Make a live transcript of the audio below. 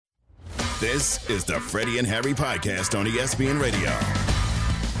This is the Freddie and Harry podcast on ESPN Radio.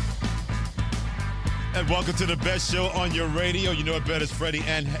 And welcome to the best show on your radio. You know it better as Freddie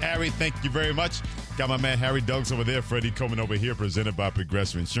and Harry. Thank you very much. Got my man Harry Douglas over there. Freddie Coleman over here, presented by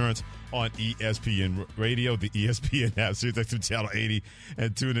Progressive Insurance on ESPN Radio, the ESPN app, SiriusXM Channel 80,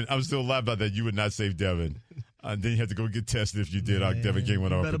 and tune in. I'm still laughing about that. You would not save Devin. And then you had to go get tested if you did. Devin came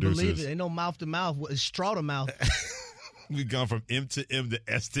with our producers. Better believe it. Ain't no mouth to mouth. It's straw to mouth. We've gone from M to M to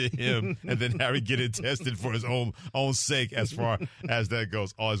S to M, and then Harry getting tested for his own sake as far as that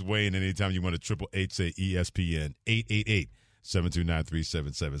goes. Always weighing in anytime you want to 888 say ESPN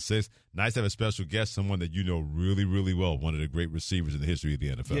 888-729-3776. Nice to have a special guest, someone that you know really, really well, one of the great receivers in the history of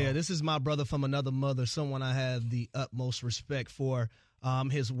the NFL. Yeah, this is my brother from another mother, someone I have the utmost respect for.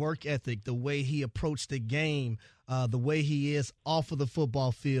 His work ethic, the way he approached the game, the way he is off of the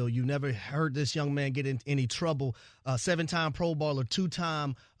football field. You never heard this young man get in any trouble. 7-time Pro Bowler,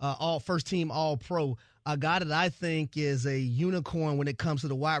 2-time first-team All-Pro. A guy that I think is a unicorn when it comes to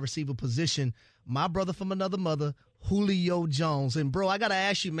the wide receiver position. My brother from another mother, Julio Jones. And, bro, I got to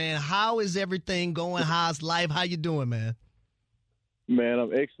ask you, man, how is everything going? How's life? How you doing, man? Man,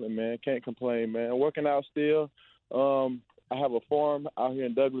 I'm excellent, man. Can't complain, man. Working out still. I have a farm out here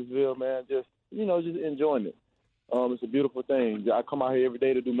in Douglasville, man. Just enjoying it. It's a beautiful thing. I come out here every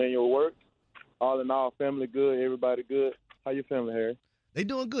day to do manual work. All in all, family good, everybody good. How your family, Harry? They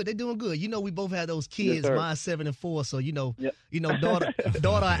doing good. They doing good. You know, we both had those kids. Yes, Mine's 7 and 4. So Yep. daughter,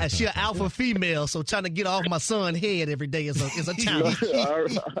 she an alpha female. So trying to get off my son's head every day is a challenge. I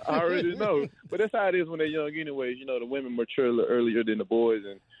already know. But that's how it is when they're young, anyways. You know, the women mature a little earlier than the boys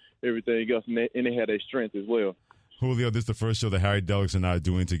and everything else, and they have their strength as well. Julio, this is the first show that Harry Douglas and I are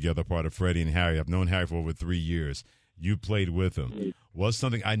doing together, part of Freddie and Harry. I've known Harry for over 3 years. You played with him. What's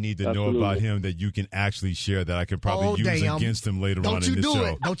something I need to know about him that you can actually share that I can probably use against him later on in the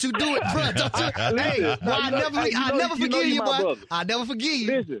show? Don't you do it, bro. Hey, bro, I never forgive you, boy. I never forgive you.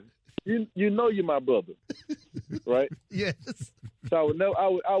 Listen, you know you're my brother, right? Yes. So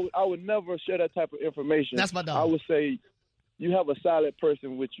I would never share that type of information. That's my dog. I would say you have a solid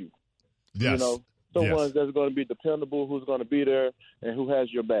person with you. Yes. You know, someone that's going to be dependable, who's going to be there, and who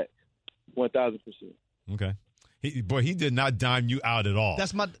has your back, 1,000%. Okay. He did not dime you out at all.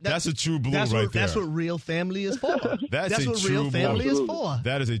 That's a true blue right there. That's what real family is for. That's what real family is for.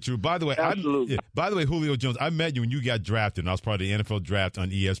 That is a true. By the way, Julio Jones, I met you when you got drafted, and I was part of the NFL draft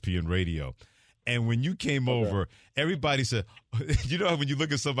on ESPN Radio. And when you came over, everybody said, you know, when you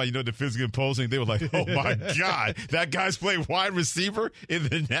look at somebody, you know, the physical imposing, they were like, oh, my God, that guy's playing wide receiver in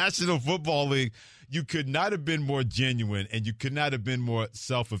the National Football League. You could not have been more genuine, and you could not have been more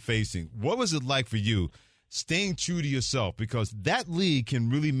self-effacing. What was it like for you staying true to yourself? Because that league can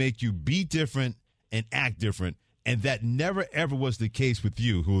really make you be different and act different, and that never, ever was the case with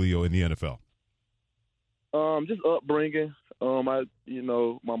you, Julio, in the NFL. Just upbringing. My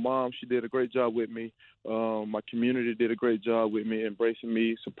mom, she did a great job with me. My community did a great job with me, embracing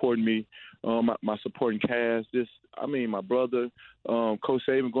me, supporting me. My supporting cast. My brother, Coach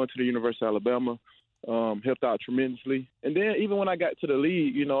Saban, going to the University of Alabama, helped out tremendously. And then even when I got to the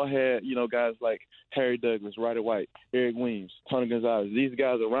league, I had, guys like Harry Douglas, Roddy White, Eric Weems, Tony Gonzalez. These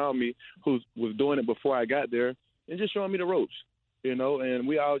guys around me who was doing it before I got there and just showing me the ropes. And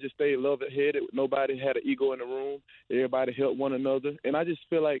we all just stayed level-headed. Nobody had an ego in the room. Everybody helped one another. And I just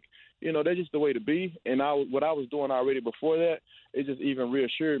feel like, that's just the way to be. And what I was doing already before that, it just even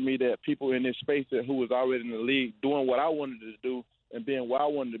reassured me that people in this space who was already in the league doing what I wanted to do and being where I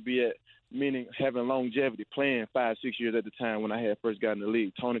wanted to be at, meaning having longevity, playing 5-6 years at the time when I had first got in the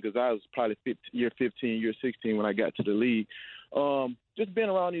league. Tony Gonzalez was probably year 15, year 16 when I got to the league. Just being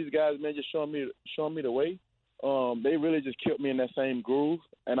around these guys, man, just showing me the way. They really just kept me in that same groove,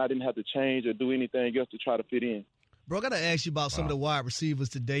 and I didn't have to change or do anything else to try to fit in. Bro, I got to ask you about some of the wide receivers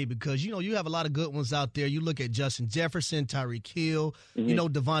today because, you have a lot of good ones out there. You look at Justin Jefferson, Tyreek Hill. Mm-hmm.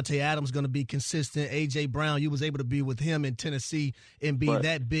 Devontae Adams going to be consistent. A.J. Brown, you was able to be with him in Tennessee and be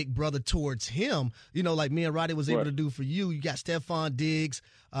that big brother towards him, like me and Roddy was able to do for you. You got Stephon Diggs.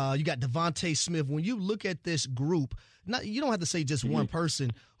 You got Devontae Smith. When you look at this group, you don't have to say just one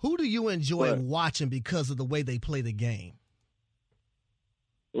person. Who do you enjoy watching because of the way they play the game?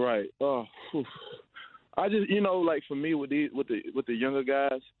 Right. I just, like for me with the younger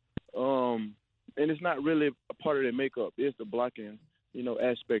guys, and it's not really a part of their makeup. It's the blocking,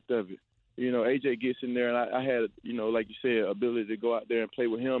 aspect of it. AJ gets in there, and I had, like you said, ability to go out there and play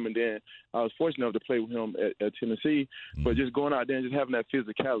with him, and then I was fortunate enough to play with him at Tennessee. But just going out there and just having that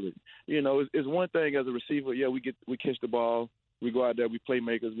physicality, it's one thing as a receiver. Yeah, we catch the ball, we go out there, we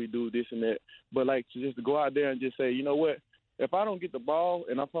playmakers, we do this and that. But like just to go out there and just say, you know what, if I don't get the ball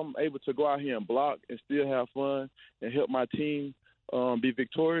and if I'm able to go out here and block and still have fun and help my team be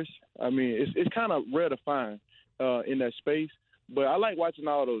victorious, I mean, it's kind of rare to find in that space. But I like watching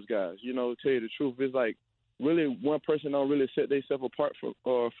all those guys. You know, to tell you the truth, it's like really one person don't really set themselves apart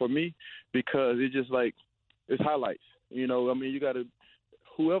for me, because it's just like it's highlights. You know, I mean, you got to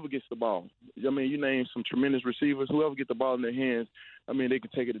whoever gets the ball. I mean, you name some tremendous receivers. Whoever gets the ball in their hands, I mean, they can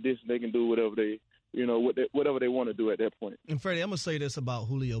take it a distance. They can do whatever they want to do at that point. And Freddie, I'm gonna say this about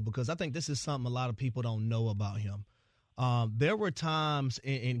Julio, because I think this is something a lot of people don't know about him. There were times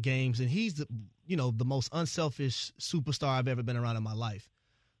in games, and he's the most unselfish superstar I've ever been around in my life.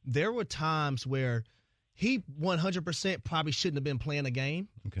 There were times where he 100% probably shouldn't have been playing a game,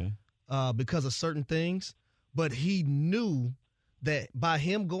 because of certain things, but he knew that by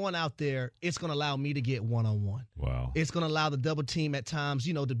him going out there, it's going to allow me to get one-on-one. Wow. It's going to allow the double team at times,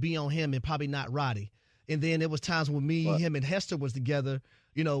 to be on him and probably not Roddy. And then there was times when him and Hester was together,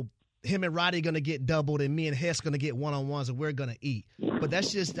 him and Roddy going to get doubled and me and Hess going to get one-on-ones and we're going to eat. But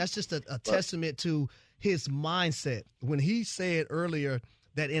that's just a testament to his mindset. When he said earlier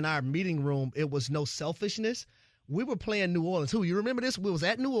that in our meeting room it was no selfishness, we were playing New Orleans. You remember this? We was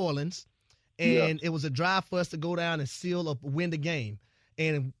at New Orleans, and it was a drive for us to go down and win the game.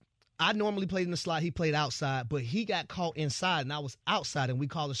 And I normally played in the slot. He played outside, but he got caught inside, and I was outside, and we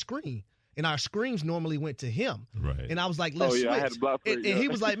called a screen. And our screens normally went to him. Right. And I was like, let's switch. I had to block for and he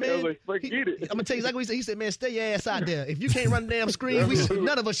was like, man, I'm going to tell you exactly what he said. He said, man, stay your ass out there. If you can't run the damn screen,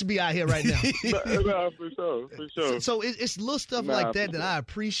 none of us should be out here right now. No, for sure. So it's little stuff like that I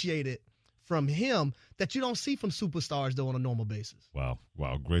appreciated from him that you don't see from superstars, though, on a normal basis. Wow.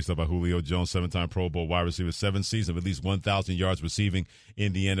 Great stuff by Julio Jones, 7-time Pro Bowl wide receiver, 7 seasons of at least 1,000 yards receiving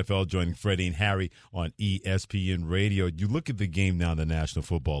in the NFL, joining Freddie and Harry on ESPN Radio. You look at the game now in the National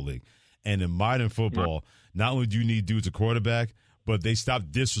Football League. And in modern football, not only do you need dudes at quarterback, but they stop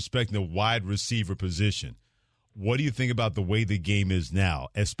disrespecting the wide receiver position. What do you think about the way the game is now,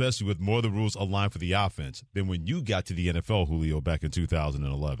 especially with more of the rules aligned for the offense than when you got to the NFL, Julio, back in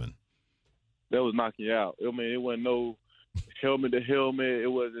 2011? That was knocking you out. I mean, it wasn't no helmet to helmet.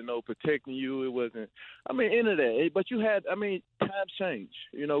 It wasn't no protecting you. It wasn't. I mean, into that. But you had. I mean, times change.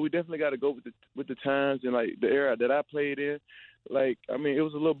 We definitely got to go with the times, and like the era that I played in. Like, I mean, it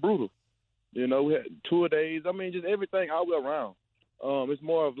was a little brutal. We had 2 days. I mean, just everything all the way around. It's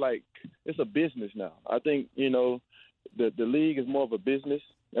more of like it's a business now. I think the league is more of a business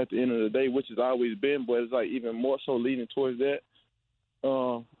at the end of the day, which has always been, but it's like even more so leaning towards that.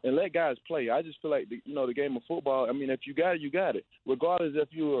 And let guys play. I just feel like the game of football. I mean, if you got it, you got it. Regardless if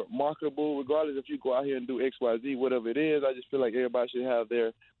you're marketable, regardless if you go out here and do X, Y, Z, whatever it is. I just feel like everybody should have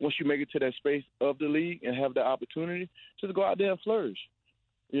once you make it to that space of the league and have that opportunity, just go out there and flourish.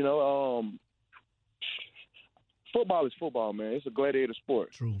 Football is football, man. It's a gladiator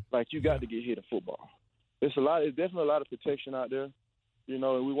sport. True. Like, you got to get hit in football. It's definitely a lot of protection out there.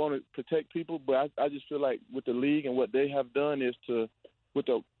 And we want to protect people, but I just feel like with the league and what they have done is with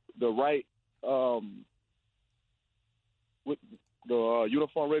the right with the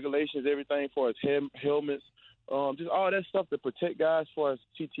uniform regulations, everything for its helmets, just all that stuff to protect guys for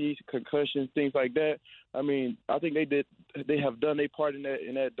CTEs, concussions, things like that. I mean, I think they have done their part in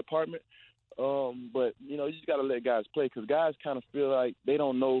that department. But you just got to let guys play, because guys kind of feel like they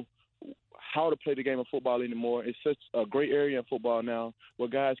don't know how to play the game of football anymore. It's such a great area in football now where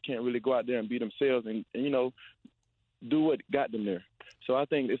guys can't really go out there and be themselves and do what got them there. So I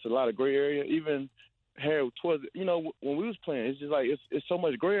think it's a lot of gray area. Even Harry, towards when we was playing, it's just like it's so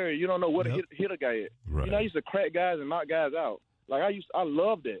much gray area. You don't know what to hit a guy at. Right. I used to crack guys and knock guys out. Like I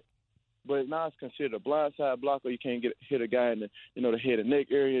loved that. But now it's considered a blindside block, or you can't hit a guy in the head and neck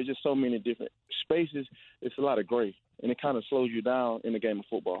area. Just so many different spaces. It's a lot of gray, and it kind of slows you down in the game of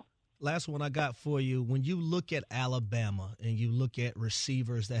football. Last one I got for you. When you look at Alabama and you look at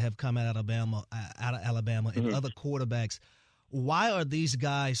receivers that have come out of Alabama and other quarterbacks, why are these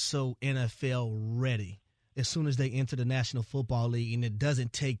guys so NFL ready as soon as they enter the National Football League, and it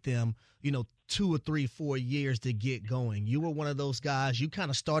doesn't take them, 2 or 3, 4 years to get going? You were one of those guys. You kind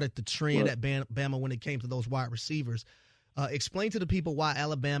of started the trend at Bama when it came to those wide receivers. Explain to the people why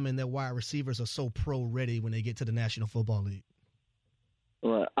Alabama and their wide receivers are so pro-ready when they get to the National Football League.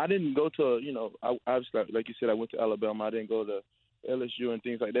 Right. I didn't go to, obviously, like you said, I went to Alabama. I didn't go to LSU and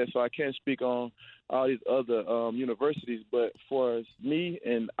things like that, so I can't speak on all these other universities. But for me,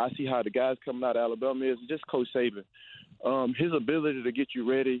 and I see how the guys coming out of Alabama is just Coach Saban. His ability to get you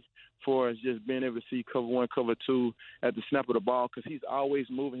ready for just being able to see cover 1, cover 2 at the snap of the ball, because he's always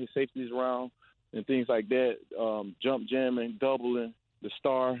moving his safeties around and things like that, jump jamming, doubling, the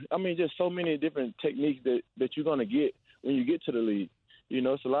star. I mean, just so many different techniques that you're going to get when you get to the league.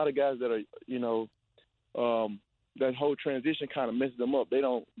 It's a lot of guys that are, that whole transition kind of messes them up. They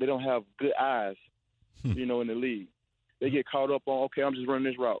don't have good eyes, in the league. They get caught up on, okay, I'm just running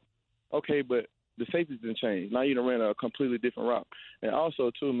this route. Okay, but the safeties didn't change. Now you done ran a completely different route. And also,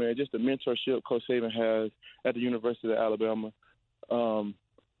 too, man, just the mentorship Coach Saban has at the University of Alabama.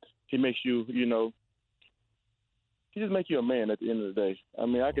 He makes you, he just makes you a man at the end of the day. I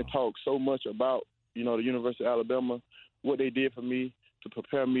mean, I can talk so much about, the University of Alabama, what they did for me to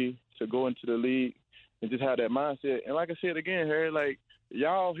prepare me to go into the league and just have that mindset. And like I said again, Harry, like,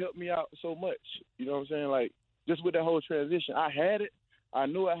 y'all helped me out so much. You know what I'm saying? Like, just with that whole transition, I had it. I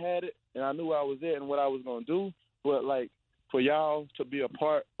knew I had it, and I knew I was there and what I was going to do. But, like, for y'all to be a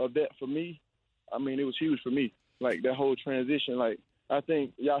part of that for me, I mean, it was huge for me. Like, that whole transition, like, I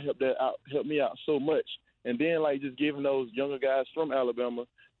think y'all helped me out so much. And then, like, just giving those younger guys from Alabama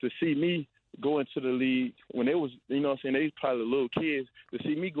to see me go into the league when they was, they was probably little kids, to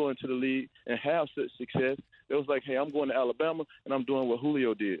see me go into the league and have such success, it was like, hey, I'm going to Alabama and I'm doing what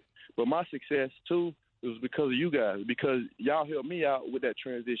Julio did. But my success, too, it was because of you guys, because y'all helped me out with that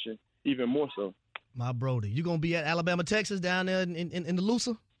transition even more so. My Brody, you going to be at Alabama, Texas down there in the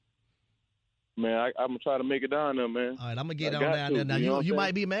Lusa? Man, I'm going to try to make it down there, man. All right, I'm going to get on down there. Now, you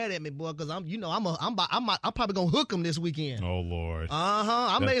might be mad at me, boy, because I'm probably going to hook him this weekend. Oh, Lord.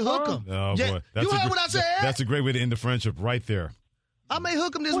 I may hook him. Oh, boy. You heard what I said? That's a great way to end the friendship right there. I may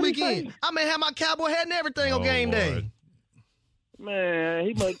hook him this weekend. I may have my cowboy hat and everything on game day. Man,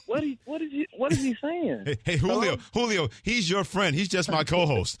 he must. What is he saying? Hey, Julio, he's your friend. He's just my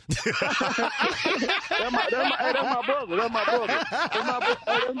co-host. That's my brother. That's my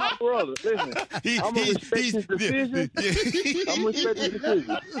brother. Listen, I'm gonna respect his decision. I'm respecting his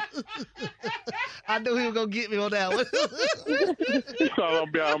decision. I knew he was gonna get me on that one. So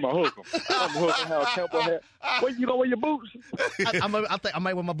I'm gonna hook him. I'm gonna hook him. Have a cowboy hat. Wait, you gonna wear your boots? I think I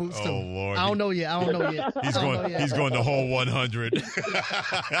might wear my boots too. Oh, Lord. I don't know yet. He's going the whole 100.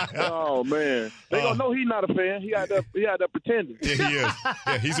 Oh, man. They gonna know he's not a fan. He out there pretending. Yeah, he is.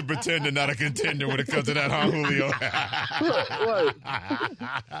 Yeah, he's a pretender, not a contender when it comes to that, huh, Julio? Right.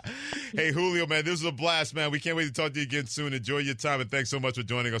 Hey, Julio, man, this is a blast, man. We can't wait to talk to you again soon. Enjoy your time, and thanks so much for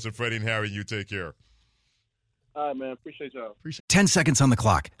joining us with Freddie and Harry. You take care. All right, man. Appreciate y'all. 10 seconds on the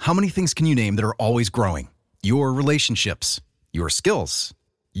clock. How many things can you name that are always growing? Your relationships, your skills,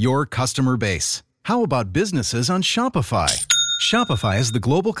 your customer base. How about businesses on Shopify? Shopify is the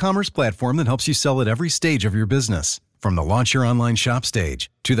global commerce platform that helps you sell at every stage of your business. From the launch your online shop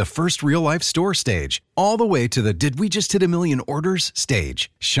stage, to the first real-life store stage, all the way to the did we just hit 1 million orders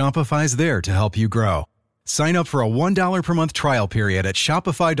stage. Shopify's there to help you grow. Sign up for a $1 per month trial period at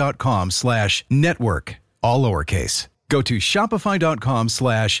shopify.com/network, all lowercase. Go to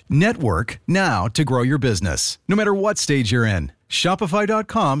shopify.com/network now to grow your business, no matter what stage you're in.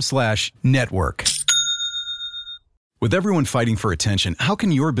 Shopify.com/network. With everyone fighting for attention, how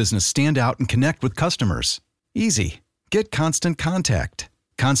can your business stand out and connect with customers? Easy. Get Constant Contact.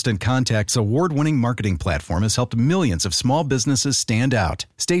 Constant Contact's award-winning marketing platform has helped millions of small businesses stand out,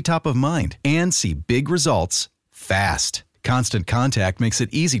 stay top of mind, and see big results fast. Constant Contact makes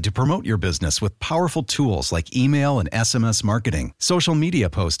it easy to promote your business with powerful tools like email and SMS marketing, social media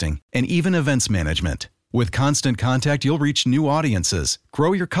posting, and even events management. With Constant Contact, you'll reach new audiences,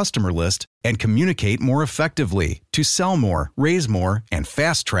 grow your customer list, and communicate more effectively to sell more, raise more, and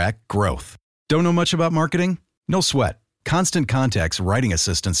fast-track growth. Don't know much about marketing? No sweat. Constant Contact's writing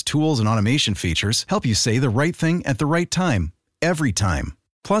assistance tools and automation features help you say the right thing at the right time, every time.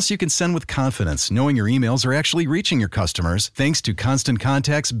 Plus, you can send with confidence knowing your emails are actually reaching your customers thanks to Constant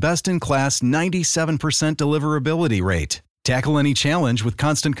Contact's best-in-class 97% deliverability rate. Tackle any challenge with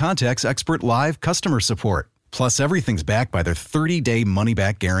Constant Contact's expert live customer support. Plus, everything's backed by their 30-day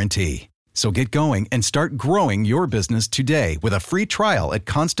money-back guarantee. So get going and start growing your business today with a free trial at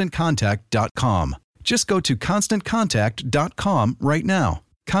ConstantContact.com. Just go to ConstantContact.com right now.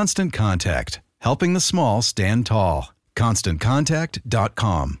 Constant Contact, helping the small stand tall.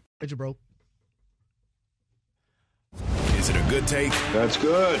 ConstantContact.com. Hey, bro. Is it a good take? That's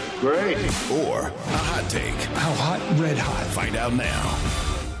good. Great. Or a hot take? How hot? Red hot. Find out now.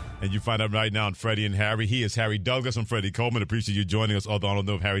 And you find out right now on Freddie and Harry. He is Harry Douglas. I'm Freddie Coleman. Appreciate you joining us. Although I don't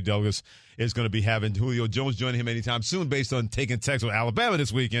know if Harry Douglas is going to be having Julio Jones joining him anytime soon based on taking Texas with Alabama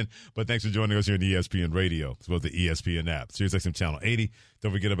this weekend. But thanks for joining us here on ESPN Radio, as well as the ESPN app, SiriusXM Channel 80.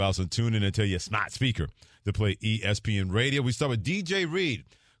 Don't forget about some tuning until your smart speaker to play ESPN Radio. We start with DJ Reed,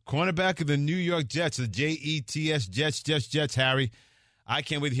 cornerback of the New York Jets, the Jets, Jets, Harry. I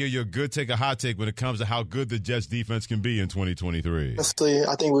can't wait to hear your good take or hot take when it comes to how good the Jets defense can be in 2023. Honestly,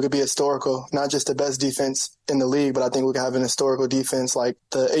 I think we could be historical, not just the best defense in the league, but I think we could have an historical defense like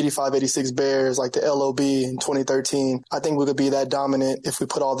the 85-86 Bears, like the LOB in 2013. I think we could be that dominant if we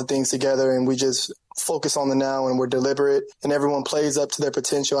put all the things together and we just focus on the now and we're deliberate and everyone plays up to their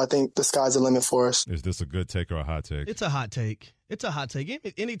potential. I think the sky's the limit for us. Is this a good take or a hot take? It's a hot take. It's a hot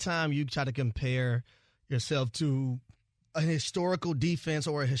take. Anytime you try to compare yourself to a historical defense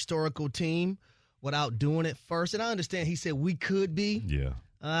or a historical team without doing it first, and I understand he said we could be. Yeah.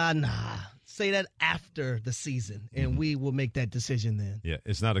 Nah. Say that after the season, and we will make that decision then. Yeah,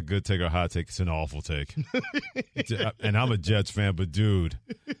 it's not a good take or a hot take. It's an awful take. And I'm a Jets fan, but, dude,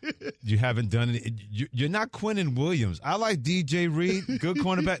 you haven't done it. You're not Quinnen Williams. I like DJ Reed, good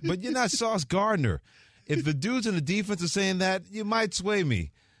cornerback, but you're not Sauce Gardner. If the dudes in the defense are saying that, you might sway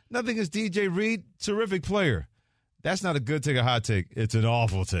me. Nothing against DJ Reed, terrific player. That's not a good take or hot take. It's an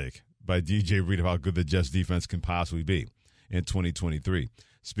awful take by DJ Reed of how good the Jets defense can possibly be in 2023.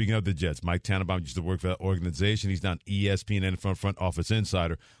 Speaking of the Jets, Mike Tannenbaum used to work for that organization. He's now an ESPN and front office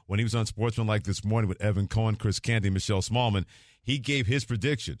insider. When he was on Sportsmanlike this morning with Evan Cohen, Chris Canty, and Michelle Smallman, he gave his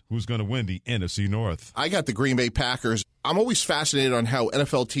prediction who's going to win the NFC North. I got the Green Bay Packers. I'm always fascinated on how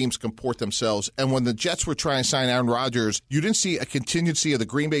NFL teams comport themselves. And when the Jets were trying to sign Aaron Rodgers, you didn't see a contingency of the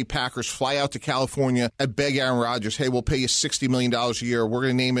Green Bay Packers fly out to California and beg Aaron Rodgers, hey, we'll pay you $60 million a year. We're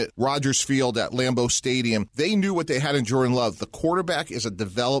going to name it Rodgers Field at Lambeau Stadium. They knew what they had in Jordan Love. The quarterback is a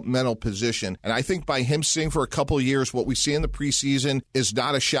developmental position. And I think by him sitting for a couple of years, what we see in the preseason is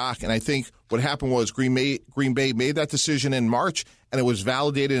not a shock. And I think what happened was Green Bay made that decision in March, and it was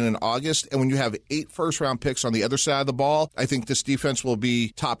validated in August. And when you have 8 first-round picks on the other side of the ball, I think this defense will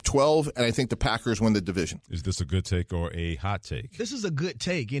be top 12, and I think the Packers win the division. Is this a good take or a hot take? This is a good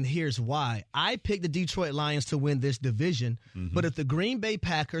take, and here's why. I picked the Detroit Lions to win this division, but if the Green Bay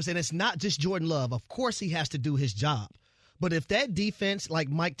Packers, and it's not just Jordan Love, of course he has to do his job. But if that defense, like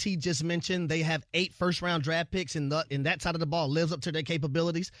Mike T just mentioned, they have 8 first-round draft picks and that side of the ball lives up to their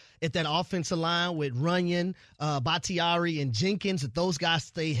capabilities, if that offensive line with Runyon, Bakhtiari, and Jenkins, if those guys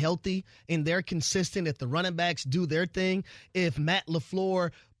stay healthy and they're consistent, if the running backs do their thing, if Matt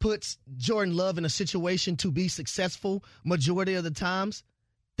LaFleur puts Jordan Love in a situation to be successful majority of the times,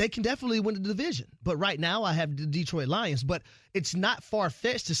 they can definitely win the division. But right now I have the Detroit Lions. But it's not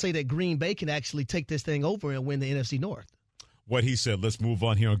far-fetched to say that Green Bay can actually take this thing over and win the NFC North. What he said. Let's move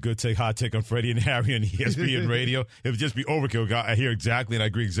on here on Good Take, Hot Take on Freddie and Harry on ESPN Radio. It would just be overkill. I hear exactly and I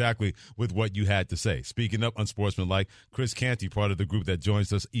agree exactly with what you had to say. Speaking up, Unsportsmanlike, Chris Canty, part of the group that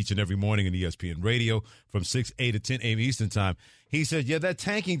joins us each and every morning on ESPN Radio from 6 to 10 a.m. Eastern Time. He said, yeah, that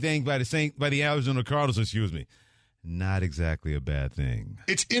tanking thing by the Arizona Cardinals, not exactly a bad thing.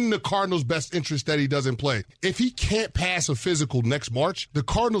 It's in the Cardinals' best interest that he doesn't play. If he can't pass a physical next March, the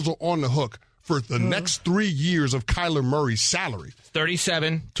Cardinals are on the hook for the next 3 years of Kyler Murray's salary.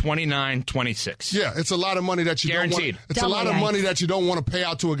 37, 29, 26. Yeah, it's a lot of money that you guaranteed. Don't want. It's a lot of money that you don't want to pay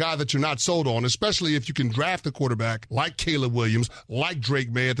out to a guy that you're not sold on, especially if you can draft a quarterback like Caleb Williams, like Drake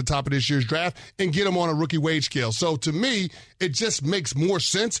May at the top of this year's draft, and get him on a rookie wage scale. So to me, it just makes more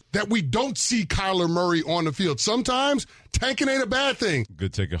sense that we don't see Kyler Murray on the field. Sometimes tanking ain't a bad thing.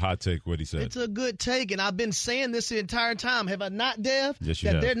 Good take, a hot take, what he said. It's a good take, and I've been saying this the entire time. Have I not, Dev? Yes, you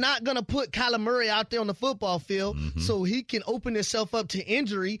have. That they're not going to put Kyler Murray out there on the football field so he can open himself up to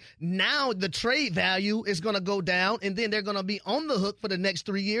injury. Now the trade value is going to go down, and then they're going to be on the hook for the next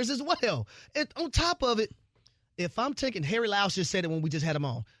 3 years as well. And on top of it, if I'm taking – Harry Lyles just said it when we just had him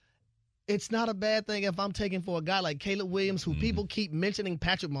on. It's not a bad thing if I'm taking for a guy like Caleb Williams, who people keep mentioning,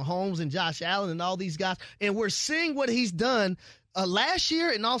 Patrick Mahomes and Josh Allen and all these guys, and we're seeing what he's done last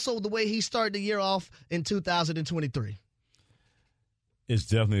year and also the way he started the year off in 2023. It's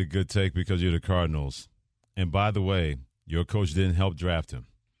definitely a good take because you're the Cardinals. And by the way, your coach didn't help draft him.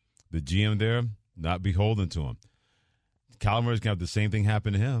 The GM there, not beholden to him. Kyler Murray's going to have the same thing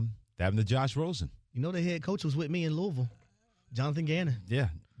happen to him that happened to Josh Rosen. You know the head coach was with me in Louisville, Jonathan Gannon. Yeah.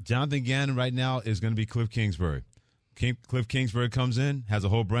 Jonathan Gannon right now is going to be Cliff Kingsbury. Cliff Kingsbury comes in, has a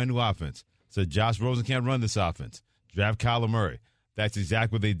whole brand new offense. Said Josh Rosen can't run this offense. Draft Kyler Murray. That's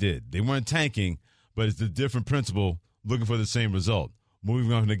exactly what they did. They weren't tanking, but it's a different principle looking for the same result.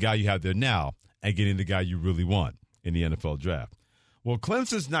 Moving on from the guy you have there now and getting the guy you really want in the NFL draft. Well,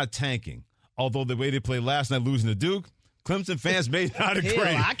 Clemson's not tanking, although the way they played last night losing to Duke, Clemson fans may not agree.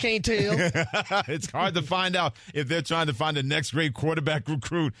 Hell, I can't tell. It's hard to find out if they're trying to find the next great quarterback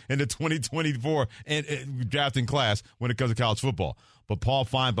recruit in the 2024 drafting class when it comes to college football. But Paul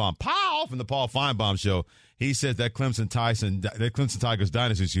Feinbaum, from the Paul Feinbaum Show, he said that Clemson Tigers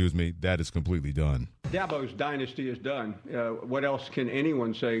dynasty, that is completely done. Dabo's dynasty is done. What else can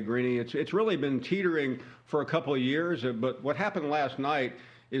anyone say, Greeny? It's really been teetering for a couple of years, but what happened last night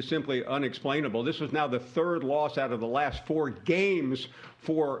is simply unexplainable. This was now the third loss out of the last 4 games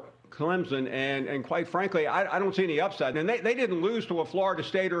for Clemson, and quite frankly, I don't see any upside. And they didn't lose to a Florida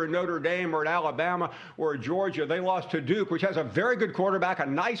State or a Notre Dame or an Alabama or a Georgia. They lost to Duke, which has a very good quarterback, a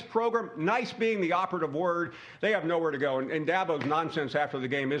nice program, nice being the operative word. They have nowhere to go. And Dabo's nonsense after the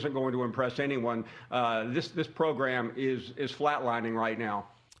game isn't going to impress anyone. This program is flatlining right now.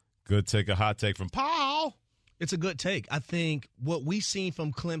 Good take, a hot take from Paul. It's a good take. I think what we seen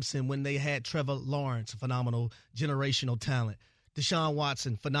from Clemson when they had Trevor Lawrence, phenomenal generational talent. Deshaun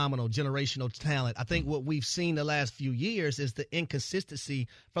Watson, phenomenal generational talent. I think what we've seen the last few years is the inconsistency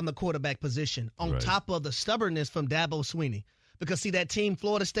from the quarterback position on top of the stubbornness from Dabo Swinney. Because, see, that team,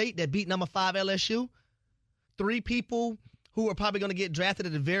 Florida State, that beat number 5 LSU, 3 people who are probably going to get drafted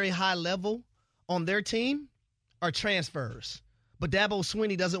at a very high level on their team are transfers. But Dabo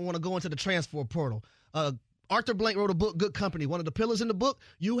Swinney doesn't want to go into the transfer portal. Arthur Blank wrote a book, Good Company. One of the pillars in the book,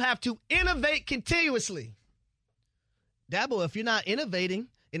 you have to innovate continuously. Dabo, if you're not innovating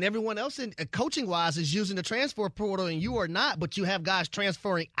and everyone else coaching-wise is using the transfer portal and you are not, but you have guys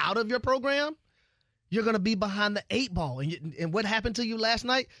transferring out of your program, you're going to be behind the 8 ball. And what happened to you last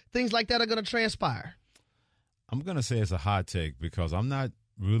night, things like that are going to transpire. I'm going to say it's a hot take because I'm not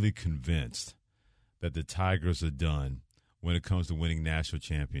really convinced that the Tigers are done when it comes to winning national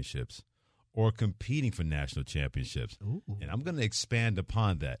championships or competing for national championships. Ooh. And I'm going to expand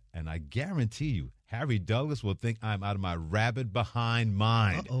upon that. And I guarantee you, Harry Douglas will think I'm out of my rabbit behind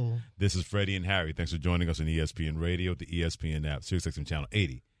mind. Uh-oh. This is Freddie and Harry. Thanks for joining us on ESPN Radio, the ESPN app, SiriusXM Channel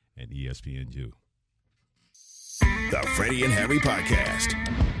 80, and ESPN2. The Freddie and Harry Podcast.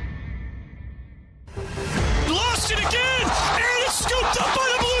 Lost it again, and it's scooped up by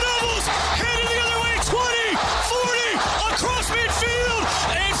the Blue Devils. Headed the other way, 20, 40, across midfield,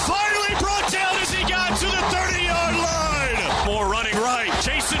 and finally brought down as he got to the 30-yard line. Moore running right,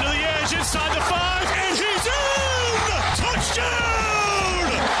 chasing to the edge, inside the 5, and he's in!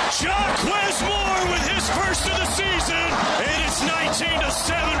 Touchdown! Jacquez Moore with his first of the season, and it's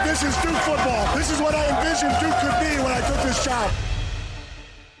 19-7. This is Duke football. This is what I envisioned Duke could be when I took this job.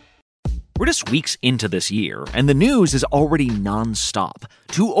 We're just weeks into this year, and the news is already nonstop.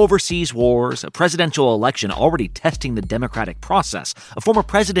 2 overseas wars, a presidential election already testing the democratic process, a former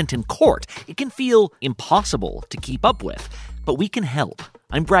president in court. It can feel impossible to keep up with, but we can help.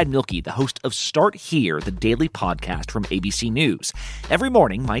 I'm Brad Mielke, the host of Start Here, the daily podcast from ABC News. Every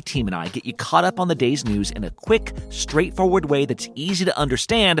morning, my team and I get you caught up on the day's news in a quick, straightforward way that's easy to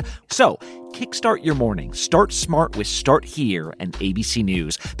understand. So, kickstart your morning. Start smart with Start Here and ABC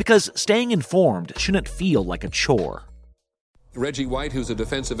News, because staying informed shouldn't feel like a chore. Reggie White, who's a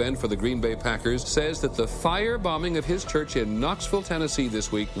defensive end for the Green Bay Packers, says that the firebombing of his church in Knoxville, Tennessee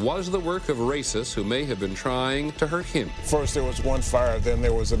this week was the work of racists who may have been trying to hurt him. First there was one fire, then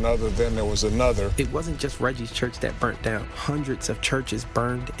there was another, then there was another. It wasn't just Reggie's church that burnt down. Hundreds of churches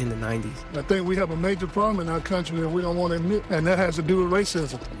burned in the 90s. I think we have a major problem in our country that we don't want to admit, and that has to do with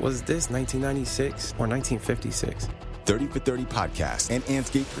racism. Was this 1996 or 1956? 30 for 30 podcast and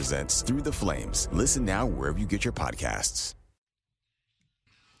Ansgate presents Through the Flames. Listen now wherever you get your podcasts.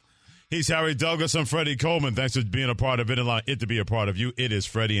 He's Harry Douglas. I'm Freddie Coleman. Thanks for being a part of it and allowing it to be a part of you. It is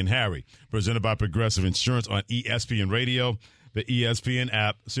Freddie and Harry, presented by Progressive Insurance on ESPN Radio, the ESPN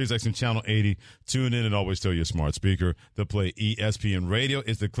app, SiriusXM Channel 80. Tune in and always tell your smart speaker to play ESPN Radio.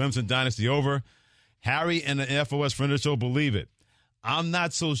 Is the Clemson dynasty over? Harry and the FOS Friend of the Show believe it. I'm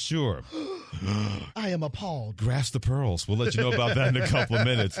not so sure. I am appalled. Grasp the pearls. We'll let you know about that in a couple of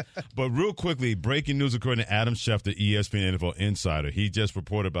minutes. But real quickly, breaking news according to Adam Schefter, ESPN NFL insider. He just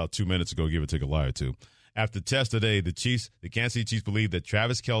reported about 2 minutes ago, give or take a lie or two. After test today, the Kansas City Chiefs believe that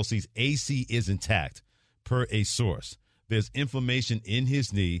Travis Kelce's AC is intact, per a source. There's inflammation in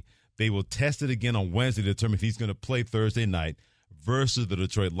his knee. They will test it again on Wednesday to determine if he's going to play Thursday night versus the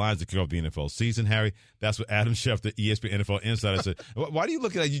Detroit Lions to kick off the NFL season, Harry. That's what Adam Schefter, ESPN NFL insider, said. Why do you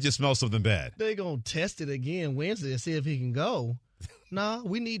look like you just smell something bad? They're going to test it again Wednesday to see if he can go. Nah,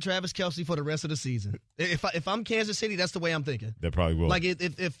 we need Travis Kelce for the rest of the season. If I'm Kansas City, that's the way I'm thinking. They probably will. Like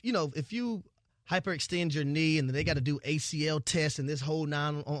if you hyperextend your knee and they got to do ACL tests and this whole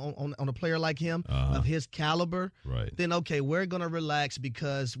nine on a player like him of his caliber, right? Then okay, we're gonna relax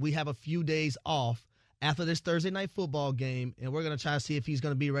because we have a few days off after this Thursday night football game, and we're going to try to see if he's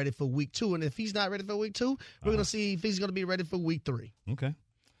going to be ready for week 2. And if he's not ready for week 2, we're going to see if he's going to be ready for week 3. Okay.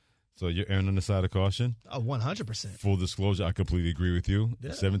 So you're erring on the side of caution? 100%. Full disclosure, I completely agree with you.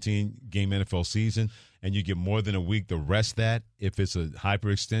 Yeah. 17-game NFL season, and you get more than a week to rest that if it's a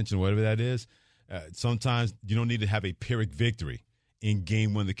hyperextension, whatever that is. Sometimes you don't need to have a Pyrrhic victory in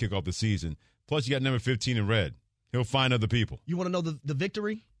game one to kick off the season. Plus, you got number 15 in red. He'll find other people. You want to know the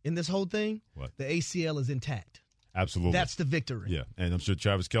victory in this whole thing? What? The ACL is intact. Absolutely. That's the victory. Yeah, and I'm sure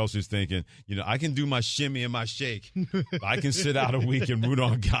Travis Kelce is thinking, I can do my shimmy and my shake. I can sit out a week and root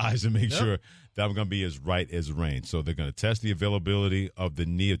on guys and make sure that I'm going to be as right as rain. So they're going to test the availability of the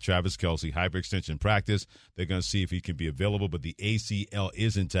knee of Travis Kelce, hyperextension practice. They're going to see if he can be available, but the ACL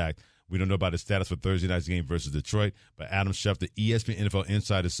is intact. We don't know about his status for Thursday night's game versus Detroit, but Adam Schefter, ESPN NFL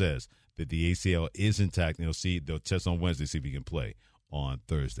insider, says that the ACL is intact, and they'll test on Wednesday, see if he can play on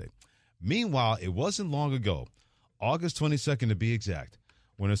Thursday. Meanwhile, it wasn't long ago, August 22nd to be exact,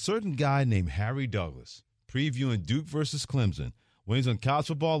 when a certain guy named Harry Douglas, previewing Duke versus Clemson, when he's on College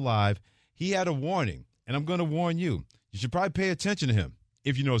Football Live, he had a warning, and I'm going to warn you. You should probably pay attention to him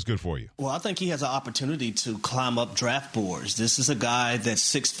if you know it's good for you. Well, I think he has an opportunity to climb up draft boards. This is a guy that's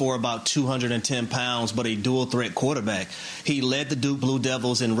 6'4", about 210 pounds, but a dual-threat quarterback. He led the Duke Blue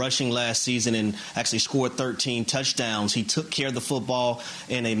Devils in rushing last season and actually scored 13 touchdowns. He took care of the football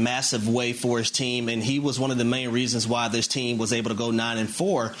in a massive way for his team, and he was one of the main reasons why this team was able to go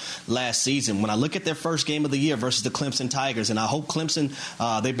 9-4 last season. When I look at their first game of the year versus the Clemson Tigers, and I hope Clemson,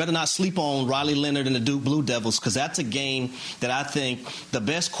 they better not sleep on Riley Leonard and the Duke Blue Devils, because that's a game that I think the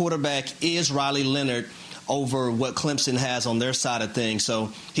best quarterback is Riley Leonard over what Clemson has on their side of things.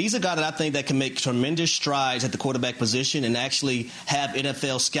 So he's a guy that I think that can make tremendous strides at the quarterback position and actually have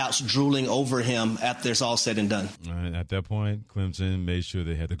NFL scouts drooling over him after it's all said and done. All right, at that point, Clemson made sure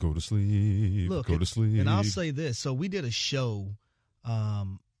they had to go to sleep. And I'll say this. So we did a show,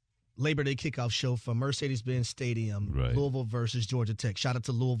 Labor Day kickoff show for Mercedes-Benz Stadium, right. Louisville versus Georgia Tech. Shout out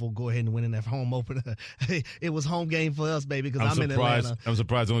to Louisville. Go ahead and win in that home opener. It was home game for us, baby, because I'm in Atlanta. I'm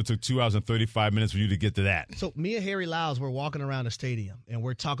surprised it only took 2 hours and 35 minutes for you to get to that. So me and Harry Lyles were walking around the stadium, and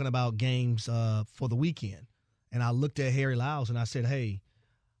we're talking about games for the weekend. And I looked at Harry Lyles, and I said, hey,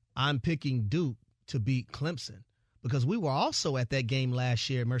 I'm picking Duke to beat Clemson. Because we were also at that game last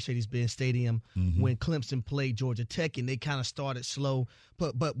year at Mercedes-Benz Stadium when Clemson played Georgia Tech, and they kind of started slow.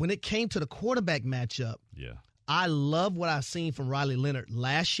 But when it came to the quarterback matchup, I love what I've seen from Riley Leonard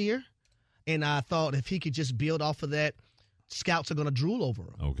last year, and I thought if he could just build off of that, scouts are going to drool over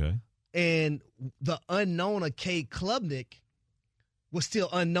him. Okay. And the unknown of Cade Klubnik was still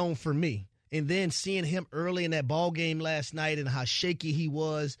unknown for me. And then seeing him early in that ball game last night and how shaky he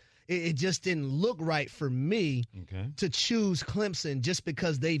was, it just didn't look right for me to choose Clemson just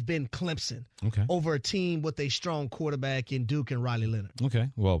because they've been Clemson over a team with a strong quarterback in Duke and Riley Leonard. Okay.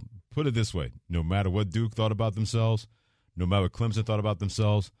 Well, put it this way. No matter what Duke thought about themselves, no matter what Clemson thought about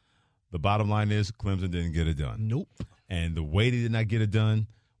themselves, the bottom line is Clemson didn't get it done. Nope. And the way they did not get it done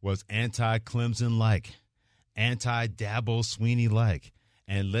was anti-Clemson-like, anti-Dabo Swinney-like,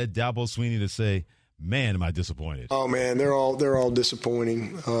 and led Dabo Swinney to say, man, am I disappointed. Oh, man, they're all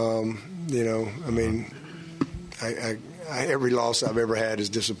disappointing. I mean, I every loss I've ever had is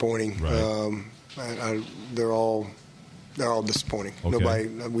disappointing. Right. They're all disappointing. Okay.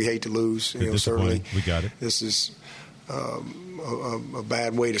 We hate to lose. Certainly. We got it. This is a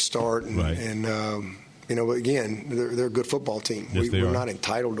bad way to start. But again, they're a good football team. Yes, we're not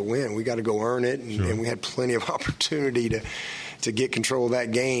entitled to win. We got to go earn it, and we had plenty of opportunity to get control of that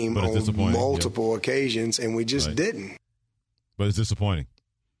game on multiple occasions, and we just didn't. But it's disappointing.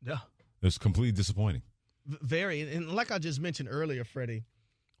 Yeah. It's completely disappointing. Very. And like I just mentioned earlier, Freddie,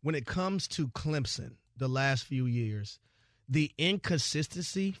 when it comes to Clemson the last few years, the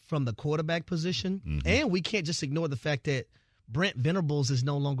inconsistency from the quarterback position, and we can't just ignore the fact that Brent Venables is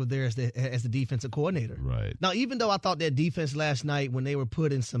no longer there as the defensive coordinator. Right. Now, even though I thought that defense last night, when they were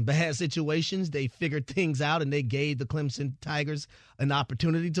put in some bad situations, they figured things out and they gave the Clemson Tigers an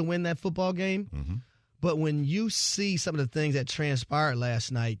opportunity to win that football game. But when you see some of the things that transpired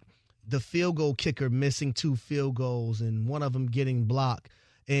last night, the field goal kicker missing 2 field goals and one of them getting blocked,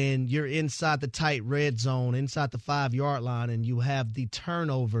 and you're inside the tight red zone, inside the 5-yard line, and you have the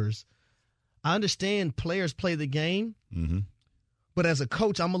turnovers. I understand players play the game. But as a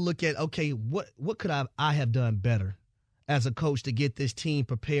coach, I'm going to look at, okay, what could I have done better as a coach to get this team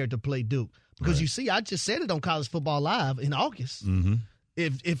prepared to play Duke? Because you see, I just said it on College Football Live in August.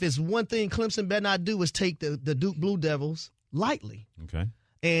 If it's one thing Clemson better not do is take the Duke Blue Devils lightly. Okay.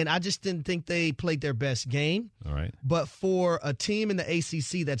 And I just didn't think they played their best game. All right. But for a team in the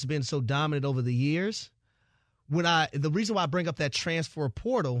ACC that's been so dominant over the years, the reason why I bring up that transfer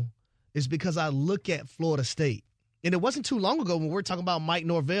portal is because I look at Florida State. And it wasn't too long ago when we were talking about Mike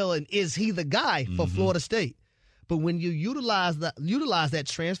Norvell and is he the guy for Florida State. But when you utilize that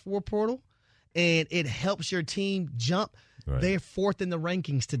transfer portal and it helps your team jump, they're 4th in the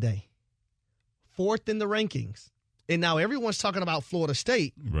rankings today. 4th in the rankings. And now everyone's talking about Florida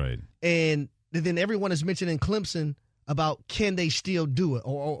State. Right. And then everyone is mentioning Clemson about can they still do it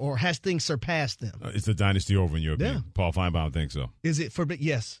or has things surpassed them? Is the dynasty over in your opinion? Paul Feinbaum thinks so. Is it for –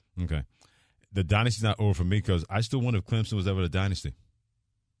 yes. Okay. The dynasty's not over for me because I still wonder if Clemson was ever a dynasty.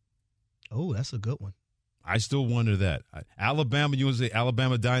 Oh, that's a good one. I still wonder that. Alabama, you want to say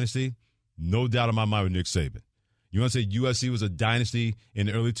Alabama dynasty? No doubt in my mind with Nick Saban. You want to say USC was a dynasty in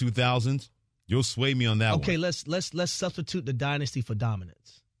the early 2000s? You'll sway me on that one. Okay, let's substitute the dynasty for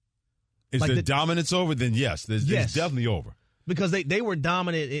dominance. Is like the dominance over? Then yes, it's definitely over. Because they were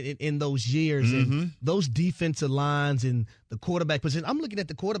dominant in those years, and those defensive lines and the quarterback position. I'm looking at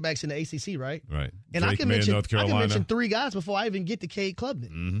the quarterbacks in the ACC, right? Right. And Drake May, North Carolina. I can mention 3 guys before I even get to Cade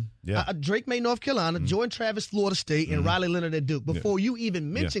Klubnik. Yeah. Drake May, North Carolina, Jordan Travis, Florida State, and Riley Leonard at Duke. Before you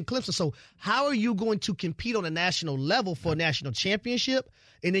even mention Clemson. So how are you going to compete on a national level for a national championship?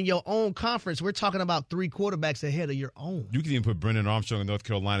 And in your own conference, we're talking about 3 quarterbacks ahead of your own. You can even put Brendan Armstrong in North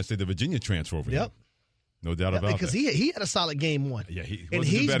Carolina State, the Virginia transfer over here. No doubt about because that. Because he had a solid game 1. Yeah,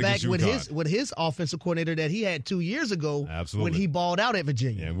 he's back with his offensive coordinator that he had 2 years ago. Absolutely. When he balled out at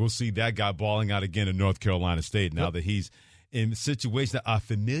Virginia. Yeah, and we'll see that guy balling out again in North Carolina State now that he's in situations that are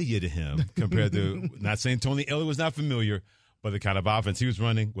familiar to him compared to, not saying Tony Elliott was not familiar, but the kind of offense he was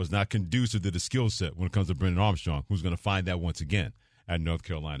running was not conducive to the skill set when it comes to Brendan Armstrong, who's going to find that once again at North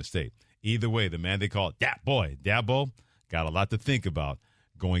Carolina State. Either way, the man they call Dabo, got a lot to think about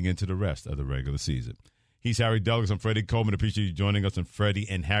going into the rest of the regular season. He's Harry Douglas. I'm Freddie Coleman. Appreciate you joining us on Freddie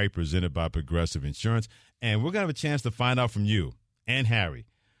and Harry, presented by Progressive Insurance. And we're going to have a chance to find out from you and Harry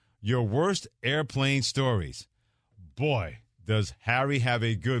your worst airplane stories. Boy, does Harry have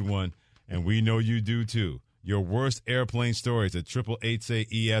a good one, and we know you do too. Your worst airplane stories at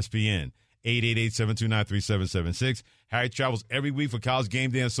 888-SAY-ESPN, 888-729-3776. Harry travels every week for College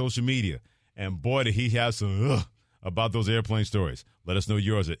Game Day on social media, and boy, did he have some about those airplane stories. Let us know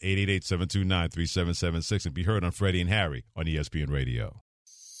yours at 888-729-3776 and be heard on Freddie and Harry on ESPN Radio.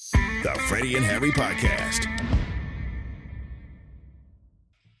 The Freddie and Harry Podcast.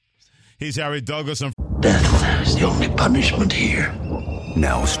 He's Harry Douglas. Death is the only punishment here.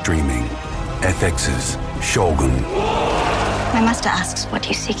 Now streaming, FX's Shogun. My master asks what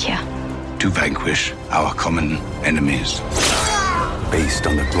you seek here. To vanquish our common enemies. Based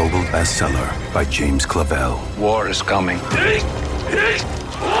on the global bestseller by James Clavell. War is coming. The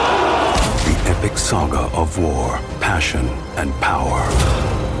epic saga of war, passion, and power.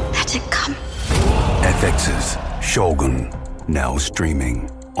 Let it come. FX's Shogun. Now streaming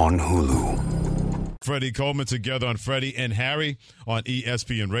on Hulu. Freddie Coleman together on Freddie and Harry on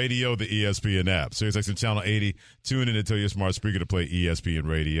ESPN Radio, the ESPN app. SiriusXM Channel 80. Tune in and tell your smart speaker to play ESPN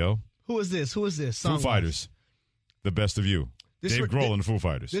Radio. Who is this? Foo Fighters. The Best of You. Dave Grohl and the Foo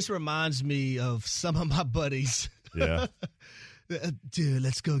Fighters. This reminds me of some of my buddies. Yeah. Dude,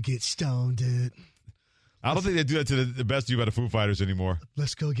 let's go get stoned, dude. I don't think they do that to the Best of You by the Foo Fighters anymore.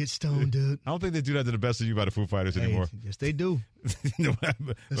 Let's go get stoned, dude. I don't think they do that to the Best of You by the Foo Fighters anymore. Yes, they do.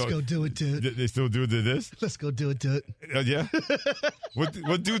 Let's go do it, dude. They still do it to this? Let's go do it, dude. Yeah?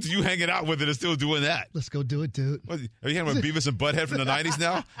 What dudes are you hanging out with that are still doing that? Let's go do it, dude. What, are you hanging with Beavis and Butthead from the 90s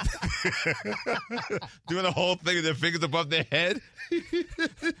now? Doing the whole thing with their fingers above their head?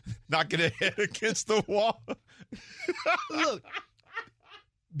 Knocking their head against the wall? Look.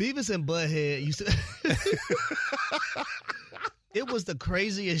 Beavis and Butthead used to it was the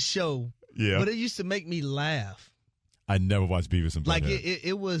craziest show. Yeah. But it used to make me laugh. I never watched Beavis and Butthead. Like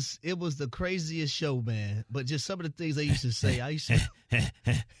it was the craziest show, man. But just some of the things they used to say, I used to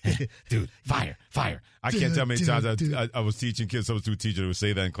dude, fire. I can't tell how many times I was teaching kids, substitute teacher would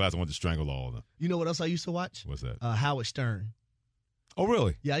say that in class. I wanted to strangle all of them. You know what else I used to watch? What's that? Howard Stern. Oh,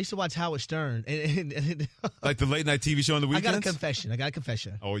 really? Yeah, I used to watch Howard Stern. And like the late night TV show on the weekends? I got a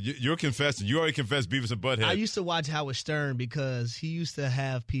confession. Oh, you're confessing. You already confessed Beavis and Butthead. I used to watch Howard Stern because he used to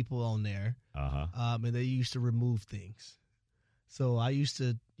have people on there. And they used to remove things. So I used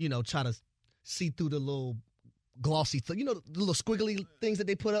to, try to see through the little glossy, the little squiggly things that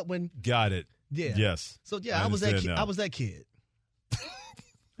they put up when. Got it. Yeah. Yes. So, yeah, I was that kid.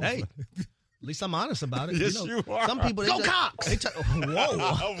 Hey. At least I'm honest about it. Yes, you are. Some people, go Cox! Whoa.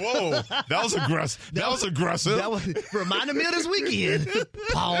 Whoa. That was aggressive. That was aggressive. That was reminded me of this weekend.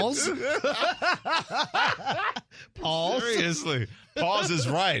 Pause. Pause. Seriously. Pause is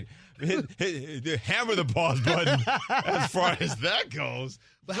right. Hammer the pause button as far as that goes.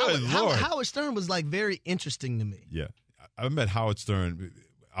 But Howard Stern was like very interesting to me. Yeah. I met Howard Stern.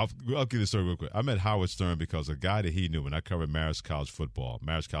 I'll give the story real quick. I met Howard Stern because a guy that he knew when I covered Marist College football,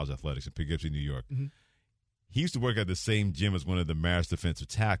 Marist College athletics in Poughkeepsie, New York, he used to work at the same gym as one of the Marist defensive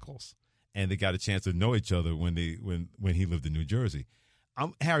tackles. and they got a chance to know each other when he lived in New Jersey.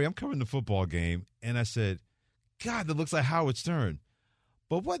 Harry, I'm covering the football game, and I said, God, that looks like Howard Stern.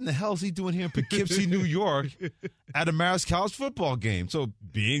 But what in the hell is he doing here in Poughkeepsie, New York, at a Marist college football game? So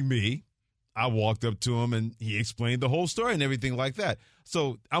being me, I walked up to him, and he explained the whole story and everything like that.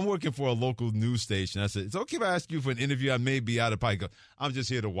 So I'm working for a local news station. I said, it's okay if I ask you for an interview. I may be out of pocket. I'm just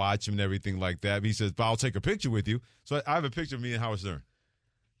here to watch him and everything like that. But he says, but I'll take a picture with you. So I have a picture of me and Howard Stern.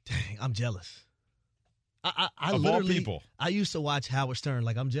 Dang, I'm jealous. I of all people. I used to watch Howard Stern.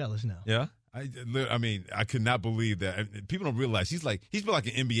 Like, I'm jealous now. Yeah? I mean, I could not believe that. People don't realize he's been like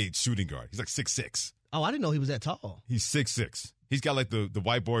an NBA shooting guard. He's like 6'6". Oh, I didn't know he was that tall. He's 6'6". He's got like the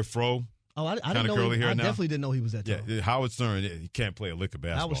white boy fro. Oh, I didn't know. I definitely didn't know he was that tall. Yeah, Howard Stern, he can't play a lick of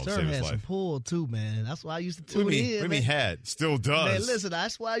basketball. Howard Stern had some pull too, man. That's why I used to tune in. What do you mean had? Still does. Man, listen,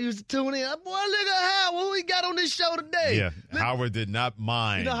 that's why I used to tune in. Boy, look at Howard. What we got on this show today? Yeah, Howard did not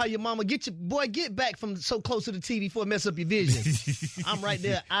mind. You know how your mama get back from so close to the TV before it mess up your vision. I'm right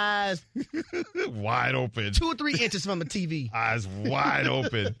there, eyes wide open, 2 or 3 inches from the TV, eyes wide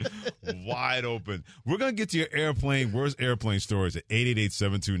open, wide open. We're gonna get to your worst airplane stories at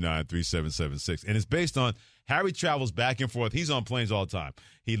 888-729-3776, and it's based on Harry travels back and forth. He's on planes all the time.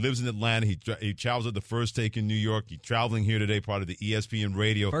 He lives in Atlanta. He travels at the First Take in New York. He's traveling here today, part of the ESPN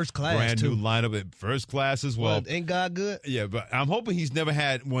Radio first class, brand new lineup, first class as well. Ain't God good? Yeah, but I'm hoping he's never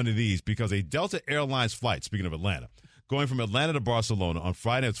had one of these because a Delta Airlines flight, speaking of Atlanta, going from Atlanta to Barcelona on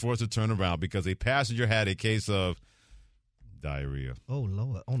Friday, was forced to turn around because a passenger had a case of diarrhea. Oh,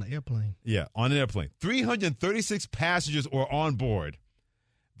 Lord, on the airplane. Yeah, on an airplane. 336 passengers were on board.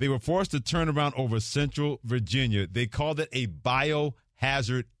 They were forced to turn around over Central Virginia. They called it a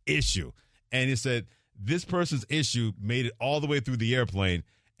biohazard issue. And it said this person's issue made it all the way through the airplane,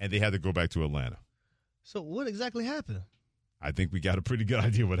 and they had to go back to Atlanta. So what happened? I think we got a pretty good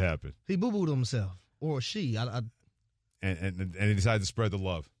idea what happened. He boo-booed himself, or she. And he decided to spread the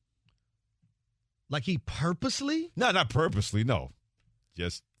love. Like he purposely? No, not purposely, no.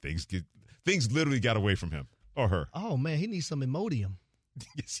 Just things literally got away from him or her. Oh, man, he needs some Imodium.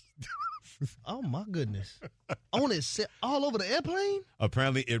 Yes, he does. Oh, my goodness. On it, all over the airplane?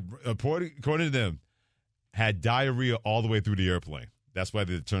 Apparently, according to them, had diarrhea all the way through the airplane. That's why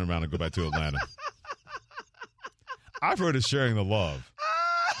they had to turn around and go back to Atlanta. I've heard of sharing the love.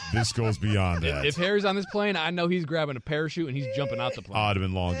 This goes beyond that. If Harry's on this plane, I know he's grabbing a parachute and he's jumping out the plane. I'd have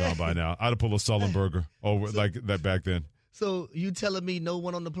been long gone by now. I'd have pulled a Sullenberger like that back then. So you telling me no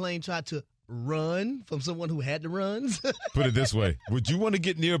one on the plane tried to run from someone who had to run? Put it this way. Would you want to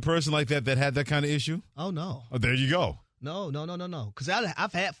get near a person like that had that kind of issue? Oh, no. Oh, there you go. No. Because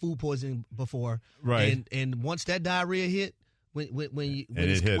I've had food poisoning before. Right. And once that diarrhea hit, when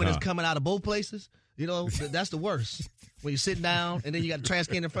it's coming out of both places, that's the worst. When you're sitting down and then you got a trash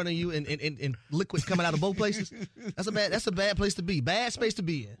can in front of you and liquid's coming out of both places. That's a bad place to be. Bad space to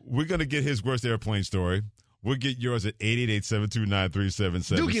be in. We're going to get his worst airplane story. We'll get yours at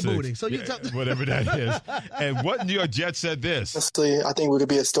 888-729-3776. Dookie booty. So whatever that is. And what New York Jets said this? Honestly, I think we could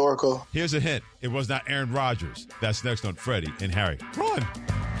be historical. Here's a hint. It was not Aaron Rodgers. That's next on Freddie and Harry. Run.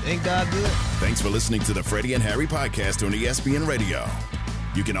 Ain't God good? Thanks for listening to the Freddie and Harry podcast on ESPN Radio.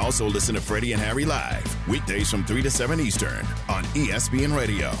 You can also listen to Freddie and Harry live weekdays from 3 to 7 Eastern on ESPN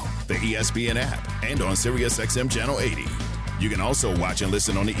Radio, the ESPN app, and on SiriusXM Channel 80. You can also watch and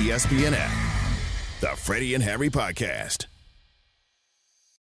listen on the ESPN app. The Freddie and Harry Podcast.